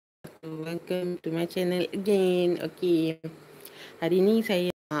welcome to my channel again. Okay, hari ni saya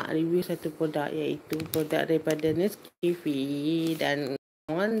nak review satu produk, iaitu produk daripada Nescafe. Dan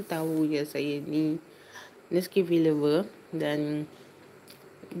orang tahu je saya ni Nescafe lover, dan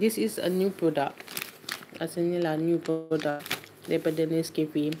this is a new product. Asalnya lah new product daripada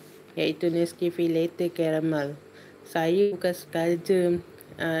Nescafe, iaitu Nescafe Latte Caramel. Saya bukan sekadar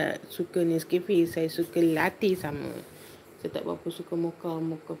suka Nescafe, saya suka latte sama. Saya tak berapa suka mocha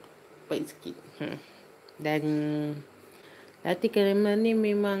pahit sikit. Dan latte caramel ni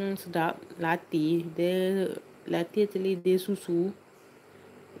memang sedap. Latte actually dia susu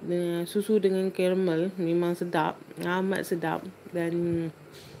dengan caramel, memang sedap, amat sedap. Dan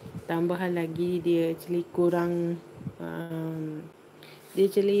tambahan lagi dia actually kurang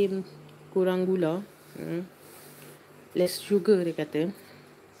gula, less sugar dia kata.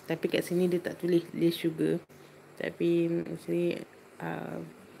 Tapi kat sini dia tak tulis less sugar, tapi actually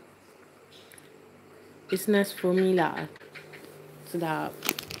it's nice for me lah. Sedap.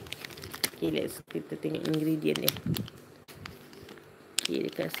 Okay, kita tengok ingredient dia. Okay,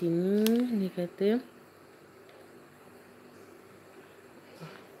 dekat sini dia kata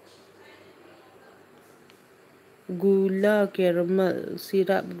gula caramel,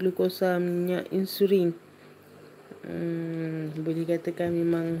 sirap glukosa, minyak insulin. Boleh katakan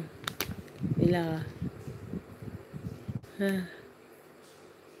memang inilah.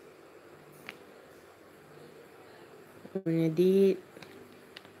 Jadi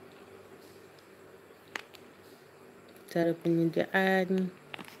cara penyediaan,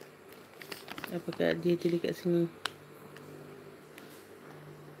 apakah dia tulis kat sini?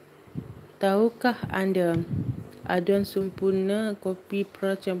 Tahukah anda aduan sempurna kopi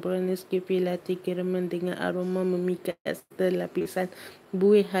campuran Nescafe Latte Caramel dengan aroma memikat serta lapisan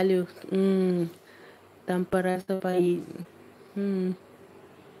buih halus tanpa rasa pahit.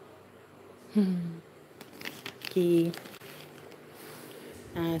 Okay.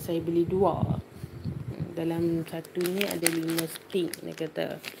 Saya beli 2. Dalam satu ni ada 5 stick, dia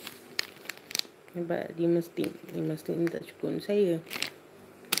kata. Sebab 5 stick ni tak cukup untuk saya,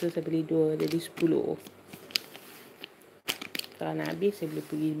 so saya beli 2, jadi 10. Kalau nak habis, saya boleh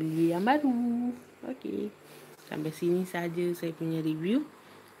pergi beli yang baru. Okay, sampai sini saja saya punya review.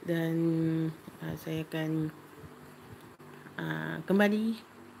 Dan saya akan kembali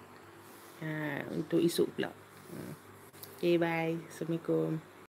untuk esok pula. Okay, bye. Assalamualaikum.